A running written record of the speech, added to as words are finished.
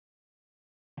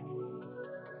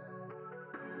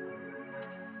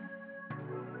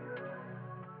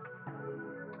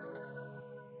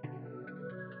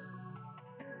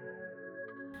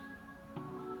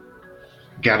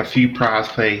Got a few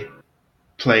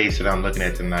plays that I'm looking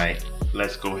at tonight.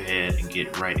 Let's go ahead and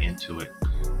get right into it.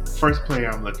 First player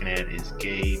I'm looking at is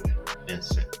Gabe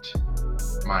Vincent.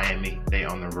 Miami, they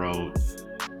on the road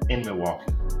in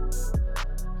Milwaukee.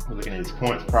 We're looking at his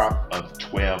points prop of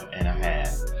 12 and a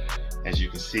half. As you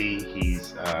can see,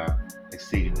 he's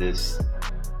exceeded this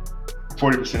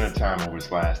 40% of the time over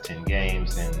his last 10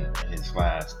 games. In his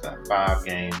last 5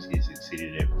 games, he's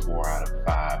exceeded it 4 out of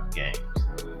 5 games.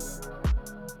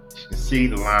 You can see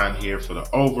the line here for the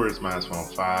over is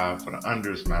 -105, for the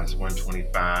under is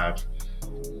 -125.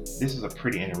 This is a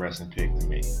pretty interesting pick to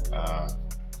me.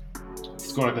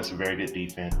 He's going against a very good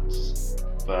defense,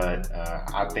 but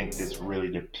I think this really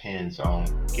depends on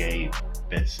Gabe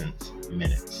Vincent's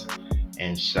minutes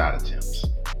and shot attempts.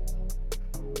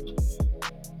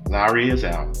 Lowry is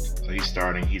out, so he's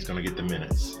starting. He's going to get the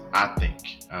minutes, I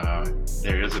think.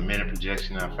 There is a minute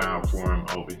projection I found for him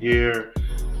over here.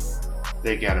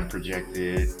 They got him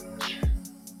projected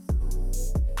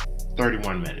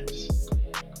 31 minutes.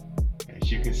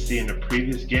 As you can see in the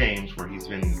previous games where he's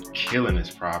been killing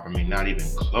his prop, not even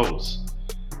close,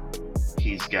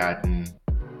 he's gotten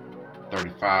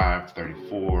 35,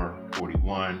 34,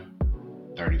 41,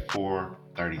 34,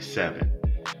 37.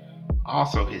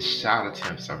 Also, his shot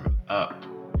attempts are up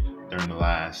during the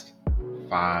last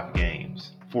 5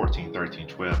 games. 14, 13,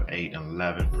 12, 8, and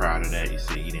 11. Prior to that, you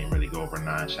see he didn't really go over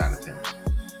 9 shot attempts.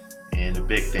 And the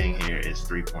big thing here is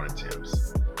 3-point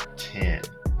attempts. 10,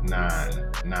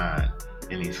 9, 9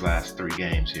 in these last 3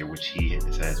 games here, which he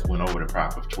has went over the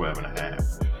prop of 12 and a half.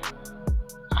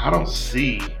 I don't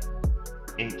see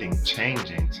anything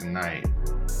changing tonight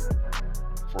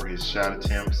for his shot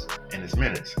attempts and his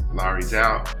minutes. Lowry's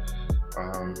out.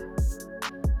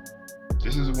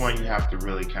 This is one you have to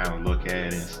really kind of look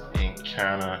at and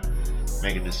kind of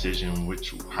make a decision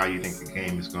how you think the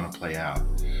game is going to play out.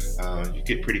 You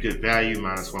get pretty good value,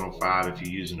 -105 if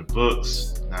you're using the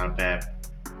books. Not a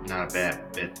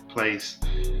bad bet to place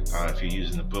if you're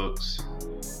using the books.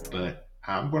 But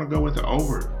I'm going to go with the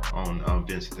over on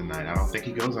Vincent tonight. I don't think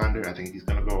he goes under. I think he's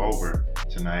going to go over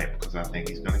tonight because I think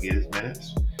he's going to get his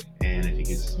minutes. And if he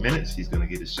gets his minutes, he's going to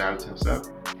get his shot attempts up.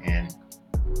 And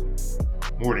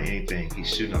more than anything, he's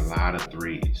shooting a lot of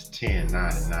threes, 10,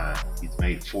 9, and 9. He's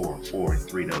made 4 in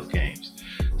 3 of those games.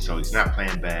 So he's not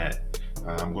playing bad.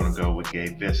 I'm going to go with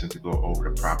Gabe Vincent to go over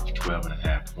the prop of 12 and a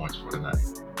half points for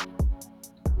tonight.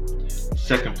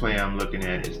 Second player I'm looking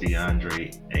at is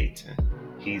DeAndre Ayton.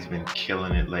 He's been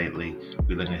killing it lately.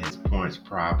 We're looking at his points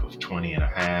prop of 20 and a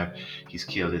half. He's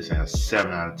killed this in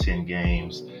 7 out of 10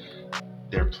 games.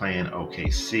 They're playing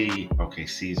OKC.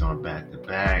 OKC's on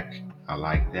back-to-back. I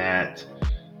like that.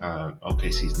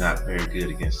 OKC's not very good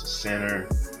against the center.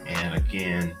 And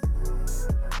again,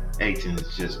 Ayton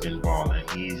has just been balling.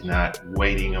 He's not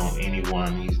waiting on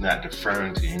anyone. He's not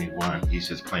deferring to anyone. He's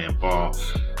just playing ball.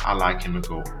 I like him to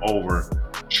go over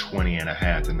 20 and a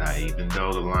half tonight. Even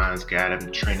though the line's got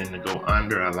him trending to go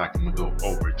under, I like him to go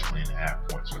over 20 and a half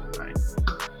points for the night.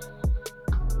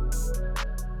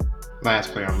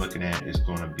 Last player I'm looking at is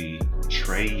going to be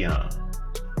Trae Young.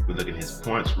 We're looking at his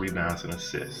points, rebounds, and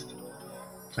assists.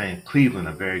 Playing Cleveland,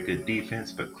 a very good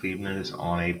defense, but Cleveland is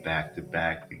on a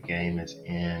back-to-back. The game is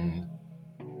in...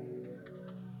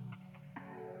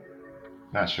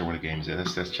 Not sure where the game is in.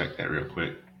 Let's check that real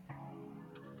quick.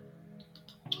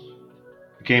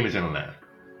 The game is in Atlanta.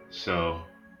 So,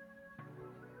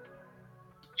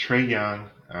 Trae Young,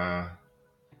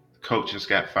 coach just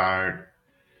got fired.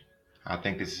 I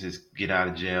think this is his get out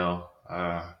of jail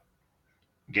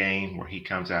game where he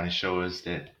comes out and shows us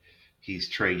that he's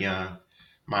Trae Young.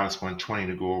 -120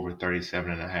 to go over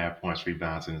 37 and a half points,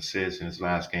 rebounds, and assists. In his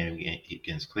last game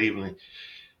against Cleveland,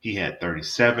 he had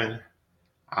 37.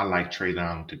 I like Trae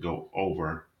Young to go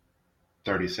over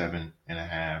 37 and a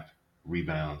half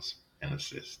rebounds and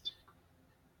assists.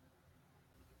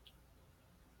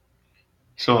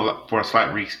 So for a slight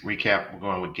recap, we're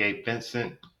going with Gabe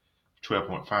Vincent,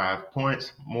 12.5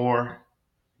 points more.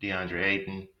 DeAndre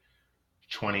Ayton,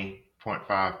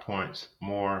 20.5 points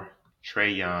more.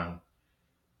 Trae Young,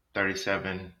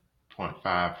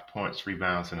 37.5 points,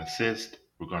 rebounds, and assists.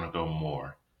 We're going to go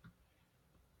more.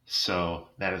 So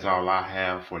that is all I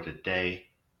have for today.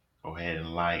 Go ahead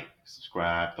and like,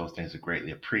 subscribe. Those things are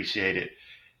greatly appreciated.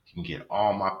 You can get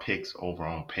all my picks over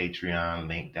on Patreon,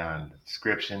 link down in the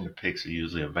description. The picks are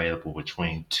usually available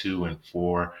between 2 and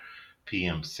 4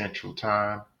 p.m. Central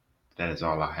Time. That is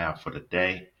all I have for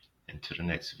today. Until the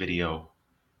next video,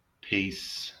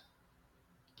 peace.